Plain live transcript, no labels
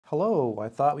Hello, I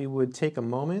thought we would take a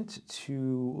moment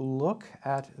to look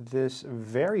at this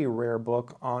very rare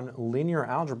book on linear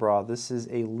algebra. This is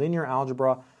a linear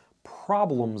algebra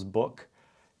problems book.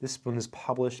 This one is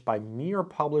published by Mir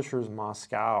Publishers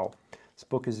Moscow. This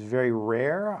book is very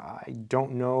rare. I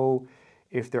don't know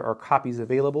if there are copies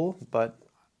available, but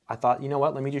I thought, you know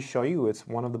what, let me just show you. It's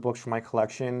one of the books from my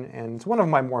collection, and it's one of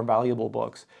my more valuable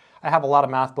books. I have a lot of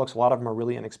math books. A lot of them are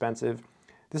really inexpensive.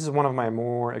 This is one of my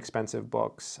more expensive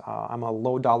books. I'm a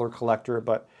low dollar collector,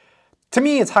 but to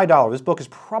me it's high dollar. This book is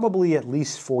probably at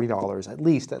least $40, at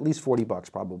least 40 bucks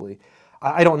probably.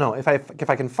 I don't know. If I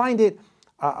can find it,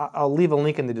 I'll leave a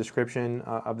link in the description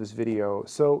of this video.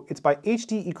 So it's by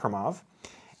H.D. Ikramov,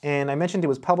 and I mentioned it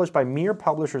was published by Mir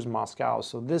Publishers Moscow.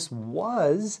 So this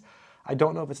was, I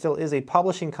don't know if it still is, a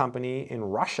publishing company in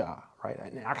Russia, right,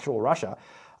 in actual Russia,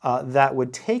 that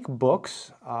would take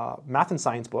books, math and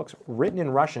science books, written in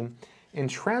Russian, and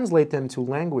translate them to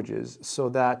languages so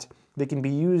that they can be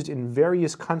used in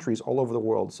various countries all over the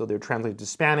world. So they're translated to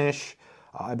Spanish,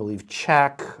 I believe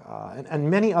Czech, and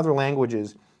many other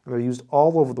languages that are used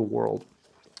all over the world.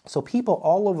 So people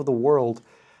all over the world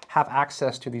have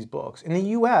access to these books. In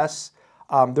the US,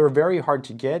 they're very hard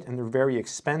to get and they're very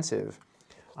expensive.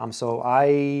 So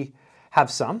I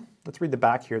have some. Let's read the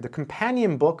back here. The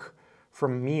companion book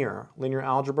from Mir, Linear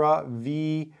Algebra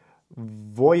v.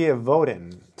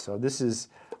 Voyevodin. So this is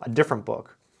a different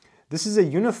book. This is a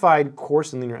unified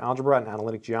course in linear algebra and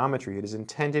analytic geometry. It is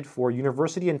intended for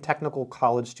university and technical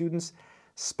college students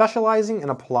specializing in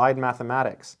applied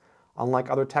mathematics. Unlike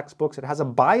other textbooks, it has a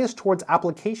bias towards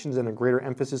applications and a greater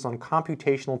emphasis on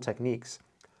computational techniques.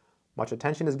 Much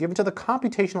attention is given to the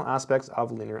computational aspects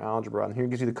of linear algebra. And here it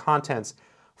gives you the contents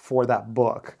for that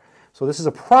book. So this is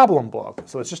a problem book.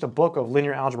 So it's just a book of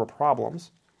linear algebra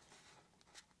problems.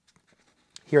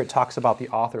 Here it talks about the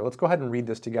author. Let's go ahead and read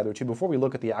this together too before we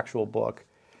look at the actual book.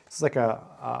 It's like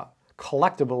a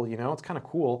collectible, you know, it's kind of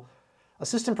cool.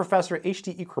 Assistant Professor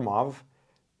H.D. Ikramov,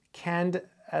 Cand.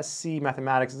 Sc.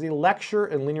 Mathematics, is a lecturer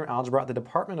in linear algebra at the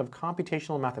Department of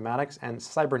Computational Mathematics and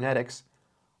Cybernetics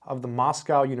of the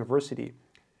Moscow University.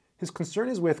 His concern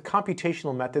is with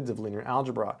computational methods of linear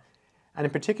algebra, and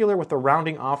in particular with the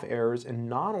rounding off errors in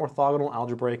non-orthogonal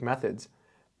algebraic methods,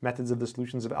 methods of the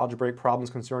solutions of algebraic problems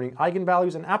concerning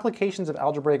eigenvalues, and applications of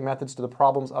algebraic methods to the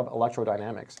problems of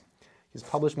electrodynamics. He's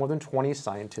published more than 20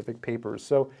 scientific papers.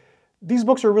 So these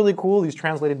books are really cool, these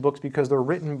translated books, because they're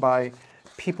written by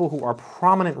people who are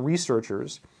prominent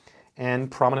researchers and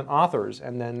prominent authors.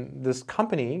 And then this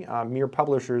company, Mir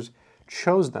Publishers,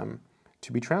 chose them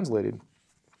to be translated.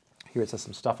 Here it says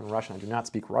some stuff in Russian. I do not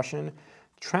speak Russian.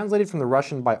 Translated from the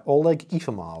Russian by Oleg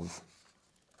Efimov.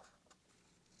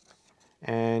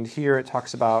 And here it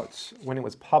talks about when it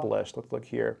was published. Let's look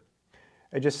here.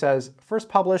 It just says, first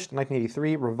published in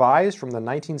 1983, revised from the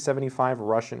 1975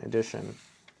 Russian edition.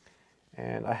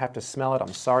 And I have to smell it.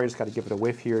 I'm sorry, I just got to give it a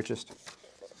whiff here.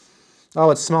 Oh,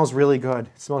 it smells really good.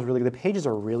 It smells really good. The pages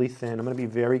are really thin. I'm going to be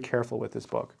very careful with this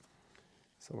book.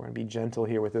 So we're going to be gentle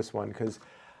here with this one because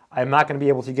I'm not going to be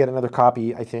able to get another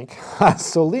copy, I think.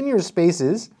 So linear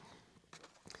spaces,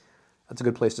 that's a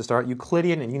good place to start.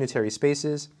 Euclidean and unitary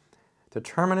spaces,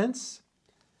 determinants,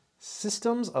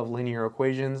 systems of linear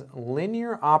equations,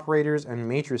 linear operators, and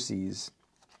matrices.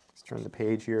 Let's turn the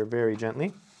page here very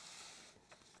gently.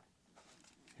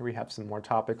 Here we have some more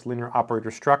topics. Linear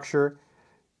operator structure,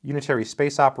 unitary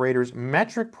space operators,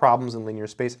 metric problems in linear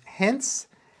space, hence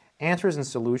answers and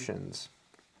solutions.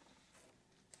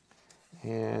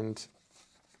 And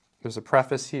there's a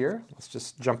preface here. Let's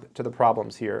just jump to the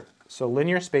problems here. So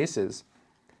linear spaces.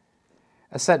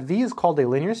 A set V is called a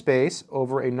linear space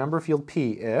over a number field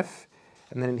P if,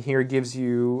 and then here it gives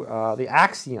you the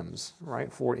axioms,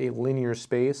 right, for a linear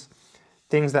space,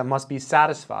 things that must be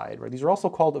satisfied, right? These are also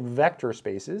called vector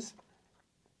spaces.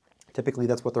 Typically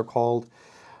that's what they're called.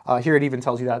 Here it even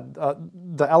tells you that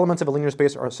the elements of a linear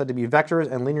space are said to be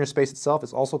vectors, and linear space itself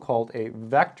is also called a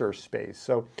vector space.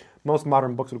 So most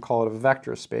modern books would call it a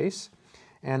vector space,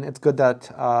 and it's good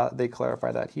that they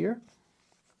clarify that here.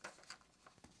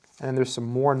 And there's some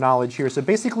more knowledge here. So it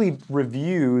basically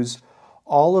reviews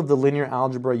all of the linear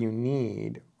algebra you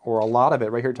need, or a lot of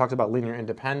it. Right here it talks about linear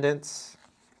independence,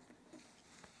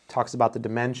 talks about the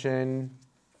dimension.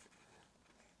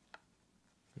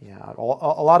 Yeah, a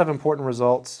lot of important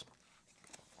results.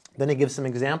 Then it gives some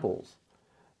examples.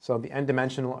 So the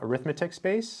n-dimensional arithmetic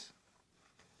space,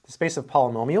 the space of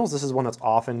polynomials. This is one that's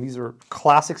often, these are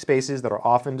classic spaces that are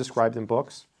often described in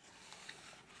books.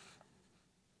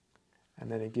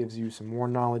 And then it gives you some more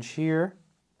knowledge here.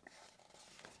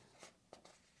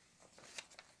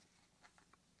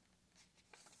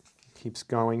 Keeps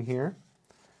going here.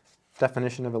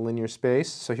 definition of a linear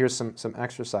space. So here's some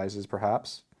exercises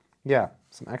perhaps. Yeah,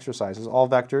 some exercises. All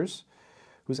vectors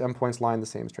whose endpoints lie in the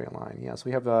same straight line. Yeah, so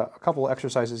we have a couple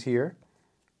exercises here.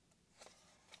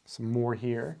 Some more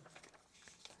here.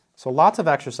 So lots of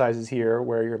exercises here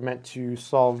where you're meant to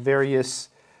solve various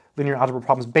linear algebra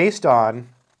problems based on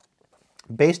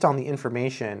the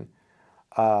information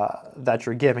that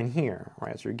you're given here,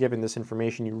 right? So you're given this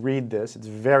information, you read this, it's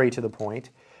very to the point,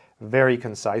 very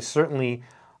concise, certainly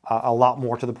a lot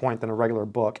more to the point than a regular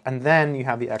book, and then you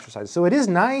have the exercise. So it is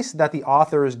nice that the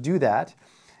authors do that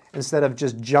instead of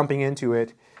just jumping into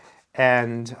it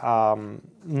and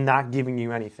not giving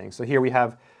you anything. So here we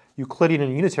have Euclidean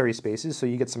and unitary spaces, so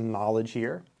you get some knowledge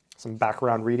here, some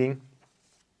background reading.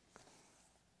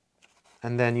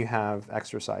 And then you have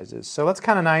exercises. So that's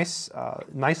kind of nice,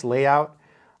 nice layout.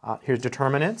 Here's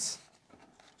determinants.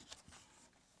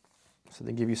 So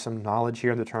they give you some knowledge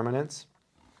here on determinants,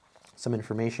 some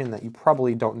information that you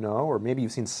probably don't know, or maybe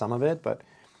you've seen some of it, but.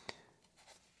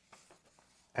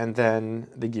 And then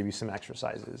they give you some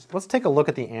exercises. Let's take a look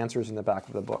at the answers in the back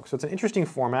of the book. So it's an interesting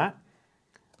format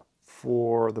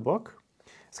for the book.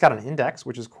 It's got an index,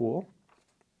 which is cool.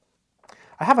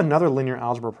 I have another linear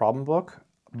algebra problem book,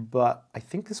 but I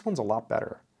think this one's a lot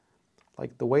better.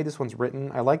 Like the way this one's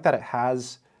written, I like that it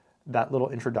has that little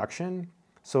introduction.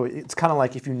 So it's kind of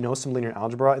like if you know some linear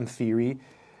algebra in theory,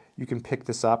 you can pick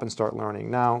this up and start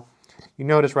learning. Now, you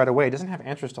notice right away it doesn't have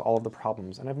answers to all of the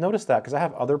problems. And I've noticed that because I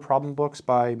have other problem books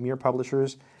by mere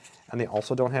publishers, and they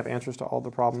also don't have answers to all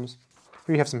the problems.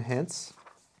 Here you have some hints.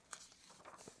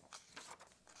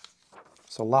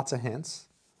 So lots of hints.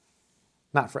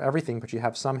 Not for everything, but you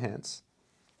have some hints.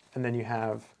 And then you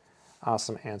have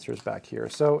some answers back here.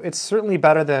 So it's certainly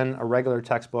better than a regular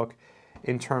textbook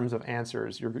in terms of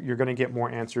answers. You're going to get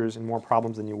more answers and more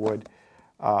problems than you would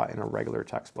in a regular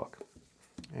textbook.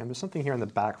 And there's something here on the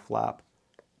back flap.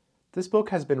 This book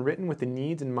has been written with the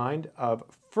needs in mind of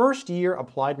first-year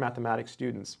applied mathematics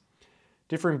students,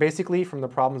 differing basically from the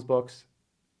problems books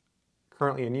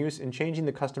currently in use and changing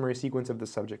the customary sequence of the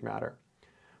subject matter,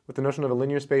 with the notion of a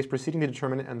linear space preceding the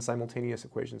determinant and simultaneous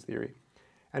equations theory,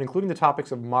 and including the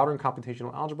topics of modern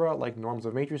computational algebra like norms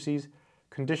of matrices,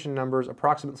 condition numbers,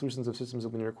 approximate solutions of systems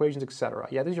of linear equations, etc.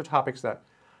 Yeah, these are topics that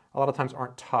a lot of times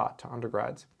aren't taught to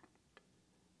undergrads.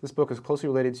 This book is closely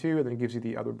related to, and then it gives you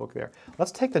the other book there.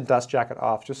 Let's take the dust jacket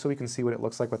off just so we can see what it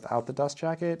looks like without the dust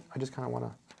jacket. I just kind of want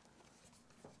to...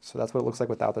 So that's what it looks like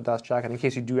without the dust jacket. In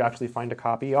case you do actually find a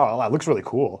copy. Oh, it looks really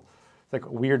cool. It's like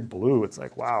weird blue. It's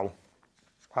like, wow.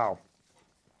 Wow.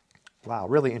 Wow,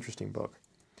 really interesting book.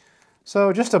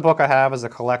 So just a book I have as a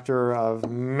collector of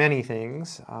many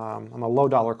things. I'm a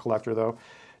low-dollar collector, though.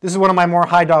 This is one of my more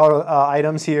high-dollar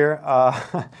items here.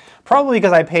 Probably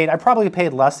because I probably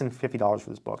paid less than $50 for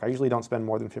this book. I usually don't spend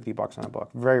more than $50 on a book,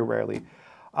 very rarely.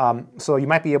 So you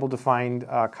might be able to find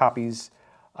copies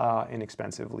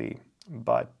inexpensively.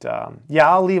 But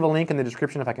yeah, I'll leave a link in the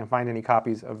description if I can find any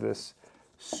copies of this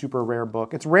super rare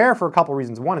book. It's rare for a couple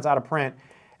reasons. One, it's out of print.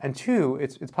 And two,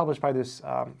 it's published by this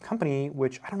company,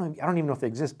 which I don't even know if they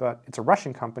exist, but it's a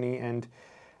Russian company, and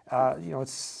you know,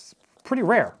 it's pretty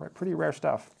rare, right? Pretty rare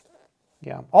stuff.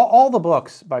 Yeah, all the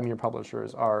books by mere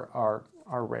publishers are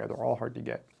rare. They're all hard to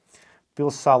get.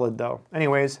 Feels solid though.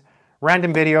 Anyways,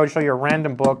 random video to show you a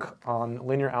random book on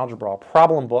linear algebra, a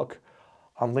problem book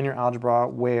on linear algebra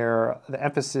where the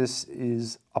emphasis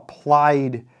is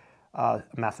applied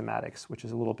mathematics, which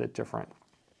is a little bit different.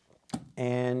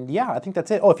 And yeah, I think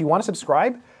that's it. Oh, if you want to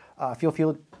subscribe,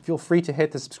 feel free to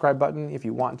hit the subscribe button if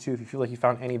you want to, if you feel like you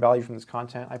found any value from this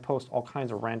content. I post all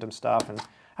kinds of random stuff and I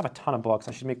have a ton of books.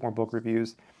 I should make more book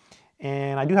reviews.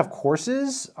 And I do have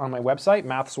courses on my website,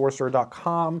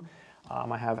 mathsorcerer.com.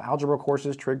 I have algebra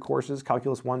courses, trig courses,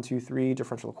 calculus 1, 2, 3,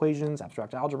 differential equations,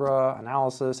 abstract algebra,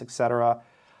 analysis, etc.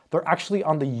 They're actually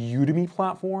on the Udemy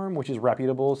platform, which is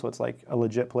reputable, so it's like a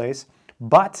legit place.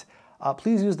 But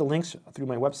please use the links through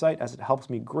my website as it helps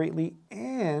me greatly,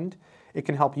 and it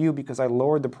can help you because I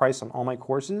lowered the price on all my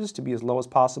courses to be as low as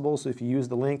possible. So if you use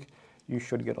the link, you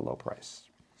should get a low price.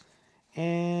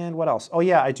 And what else? Oh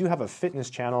yeah, I do have a fitness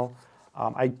channel.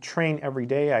 I train every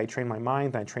day. I train my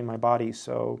mind, and I train my body.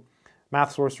 So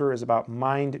Math Sorcerer is about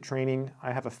mind training.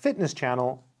 I have a fitness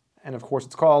channel, and of course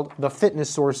it's called The Fitness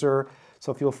Sorcerer.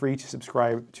 So feel free to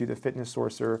subscribe to The Fitness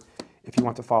Sorcerer if you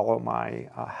want to follow my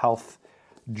health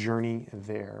journey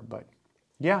there. But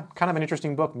yeah, kind of an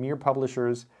interesting book, Mere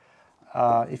Publishers.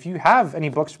 If you have any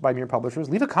books by Mere Publishers,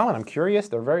 leave a comment. I'm curious.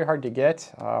 They're very hard to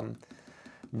get.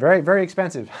 Very, very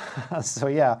expensive. So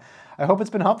yeah, I hope it's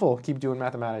been helpful. Keep doing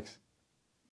mathematics.